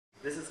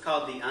This is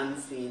called the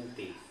unseen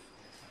thief.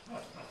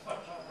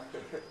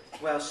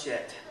 Well,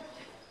 shit.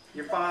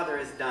 Your father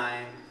is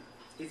dying.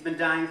 He's been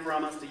dying for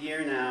almost a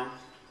year now,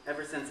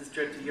 ever since his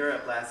trip to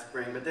Europe last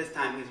spring, but this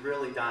time he's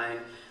really dying,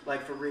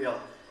 like for real.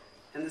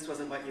 And this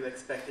wasn't what you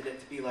expected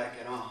it to be like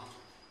at all.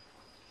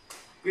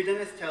 Your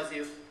dentist tells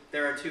you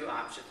there are two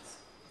options.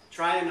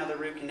 Try another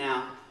root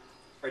canal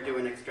or do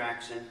an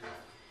extraction.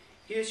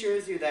 He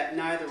assures you that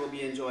neither will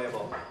be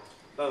enjoyable.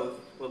 Both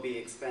will be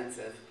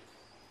expensive.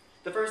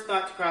 The first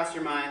thought to cross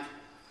your mind,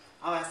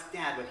 I'll ask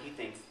Dad what he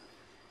thinks.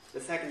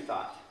 The second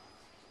thought,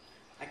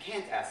 I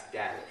can't ask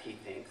Dad what he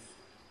thinks.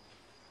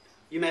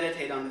 You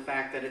meditate on the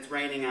fact that it's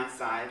raining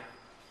outside,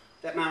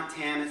 that Mount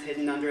Tam is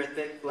hidden under a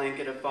thick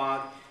blanket of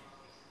fog.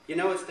 You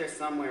know it's there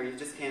somewhere, you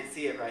just can't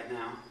see it right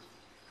now.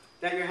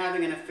 That you're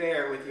having an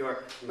affair with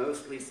your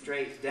mostly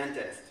straight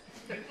dentist,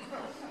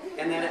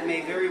 and that it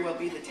may very well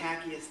be the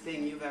tackiest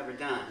thing you've ever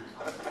done.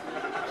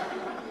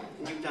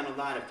 And you've done a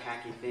lot of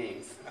tacky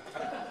things.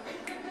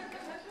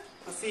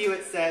 I'll see you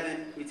at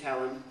 7, you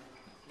tell him.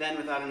 Then,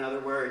 without another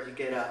word, you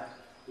get up,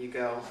 you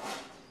go.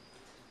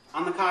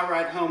 On the car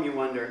ride home, you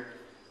wonder,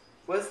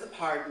 was the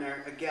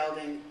partner a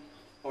gelding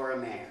or a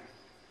mare?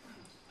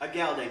 A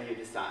gelding, you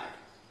decide.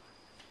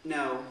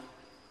 No,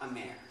 a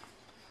mare.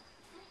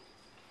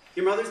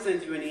 Your mother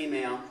sends you an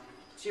email.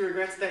 She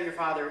regrets that your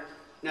father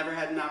never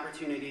had an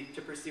opportunity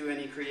to pursue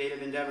any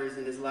creative endeavors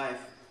in his life.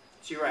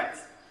 She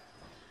writes,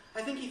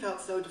 I think he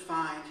felt so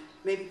defined,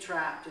 maybe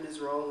trapped in his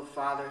role of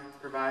father,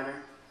 provider.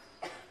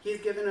 He's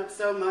given up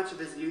so much of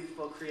his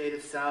youthful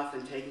creative self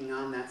in taking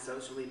on that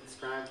socially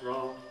prescribed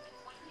role.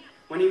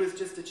 When he was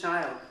just a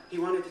child, he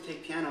wanted to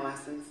take piano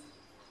lessons.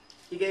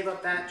 He gave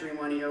up that dream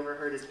when he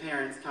overheard his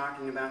parents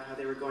talking about how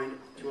they were going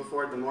to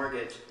afford the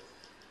mortgage.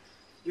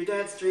 Your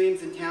dad's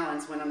dreams and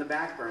talents went on the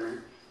back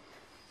burner.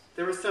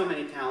 There were so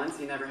many talents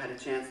he never had a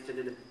chance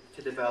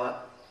to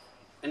develop.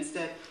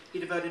 Instead, he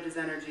devoted his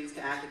energies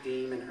to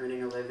academe and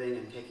earning a living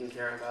and taking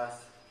care of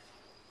us.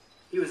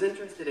 He was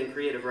interested in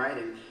creative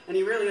writing, and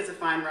he really is a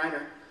fine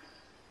writer.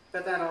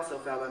 But that also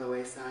fell by the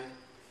wayside.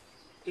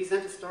 He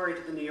sent a story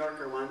to the New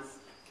Yorker once.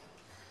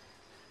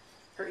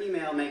 Her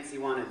email makes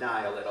you want to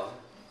die a little.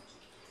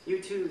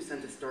 You too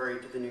sent a story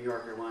to the New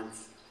Yorker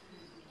once.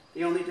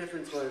 The only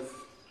difference was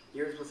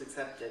yours was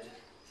accepted.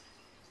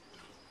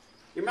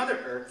 Your mother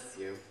irks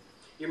you.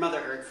 Your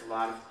mother irks a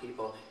lot of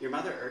people. Your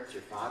mother irks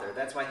your father.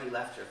 That's why he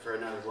left her for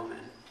another woman.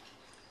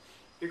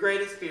 Your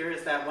greatest fear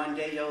is that one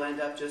day you'll end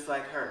up just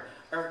like her,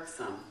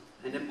 irksome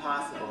and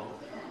impossible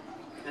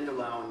and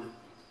alone.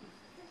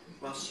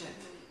 Well, shit.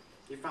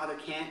 Your father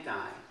can't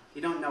die.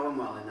 You don't know him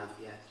well enough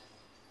yet.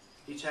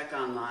 You check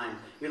online.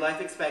 Your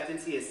life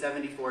expectancy is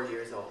 74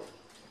 years old.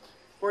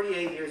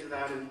 48 years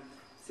without him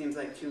seems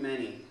like too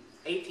many.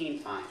 18,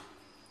 fine.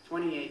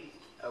 28,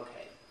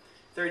 okay.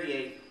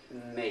 38,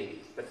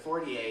 maybe. But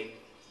 48,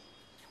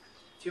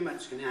 too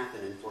much can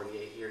happen in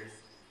 48 years.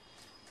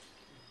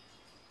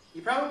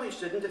 You probably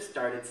shouldn't have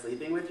started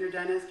sleeping with your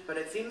dentist, but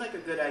it seemed like a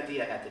good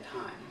idea at the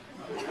time.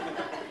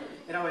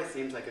 It always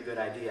seems like a good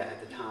idea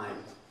at the time.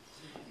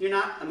 You're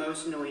not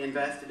emotionally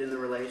invested in the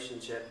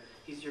relationship.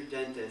 He's your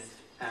dentist,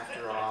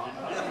 after all.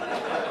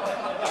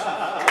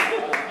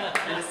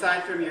 And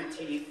aside from your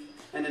teeth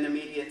and an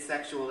immediate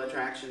sexual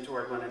attraction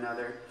toward one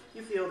another,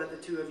 you feel that the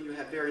two of you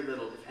have very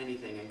little, if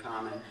anything, in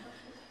common.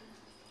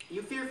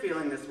 You fear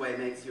feeling this way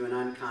makes you an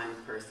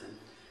unkind person.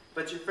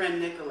 But your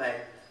friend Nicolay,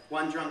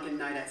 one drunken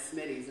night at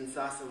Smitty's in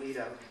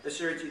Sausalito,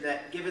 assured you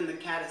that given the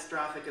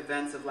catastrophic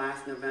events of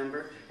last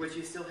November, which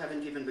you still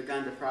haven't even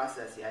begun to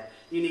process yet,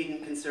 you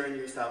needn't concern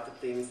yourself with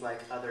things like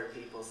other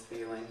people's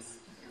feelings.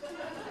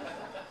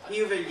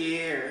 You've a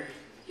year,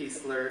 he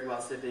slurred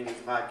while sipping his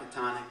vodka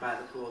tonic by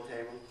the pool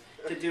table,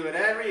 to do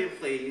whatever you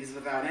please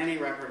without any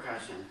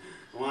repercussion.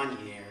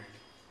 1 year.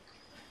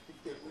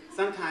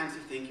 Sometimes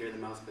you think you're the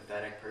most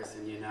pathetic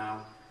person you know,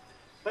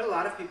 but a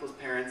lot of people's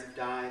parents have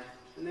died,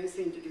 and they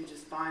seem to do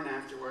just fine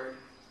afterward.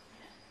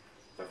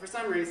 But for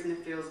some reason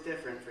it feels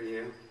different for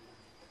you,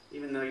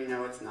 even though you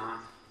know it's not.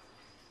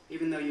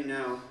 Even though you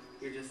know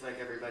you're just like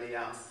everybody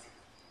else.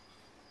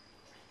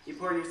 You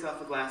pour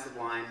yourself a glass of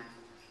wine.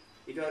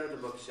 You go to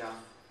the bookshelf.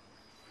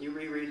 You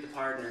reread The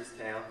Pardoner's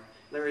Tale,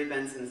 Larry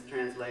Benson's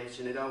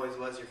translation. It always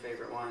was your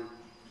favorite one.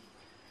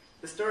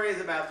 The story is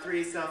about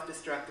 3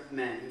 self-destructive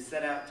men who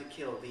set out to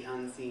kill the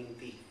unseen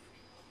thief,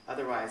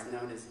 otherwise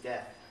known as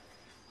death,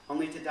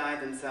 only to die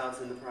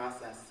themselves in the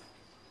process.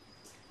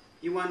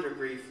 You wonder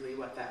briefly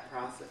about that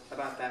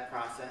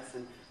process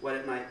and what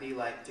it might be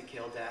like to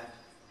kill death.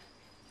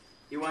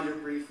 You wonder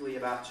briefly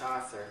about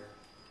Chaucer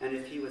and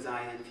if he was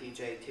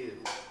INTJ too.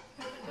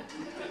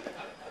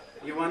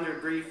 You wonder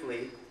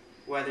briefly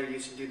whether you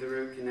should do the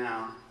root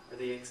canal or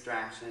the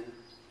extraction.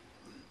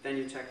 Then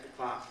you check the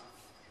clock.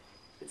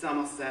 It's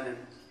almost 7.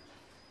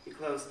 You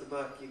close the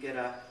book, you get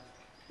up,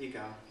 you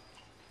go.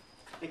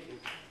 Thank you.